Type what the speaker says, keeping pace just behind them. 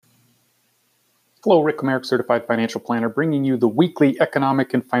Hello, Rick Merrick, Certified Financial Planner, bringing you the weekly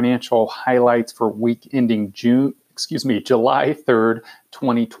economic and financial highlights for week ending July 3rd,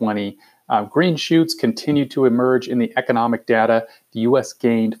 2020. Green shoots continue to emerge in the economic data. The U.S.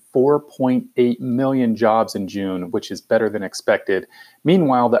 gained 4.8 million jobs in June, which is better than expected.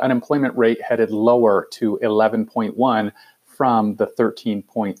 Meanwhile, the unemployment rate headed lower to 11.1 from the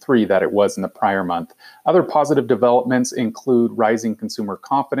 13.3 that it was in the prior month. Other positive developments include rising consumer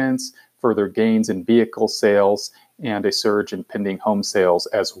confidence, further gains in vehicle sales, and a surge in pending home sales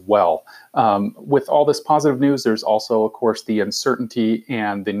as well. With all this positive news, there's also, of course, the uncertainty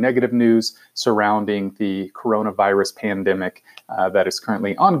and the negative news surrounding the coronavirus pandemic that is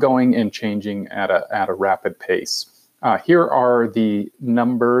currently ongoing and changing at a rapid pace. Here are the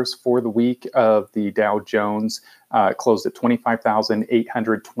numbers for the week of the Dow Jones. Closed at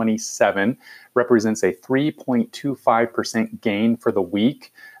 25,827, represents a 3.25% gain for the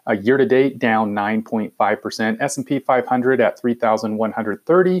week. Year to date, down 9.5%. S&P 500 at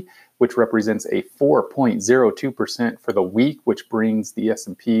 3,130, which represents a 4.02% for the week, which brings the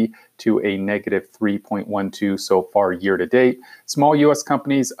S&P to a negative 3.12 so far year to date. Small U.S.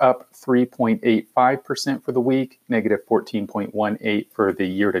 companies up 3.85% for the week, negative 14.18 for the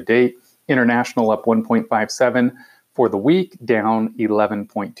year to date. International up 1.57 for the week, down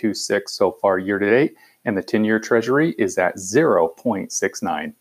 11.26 so far year to date. And the 10-year Treasury is at 0.69.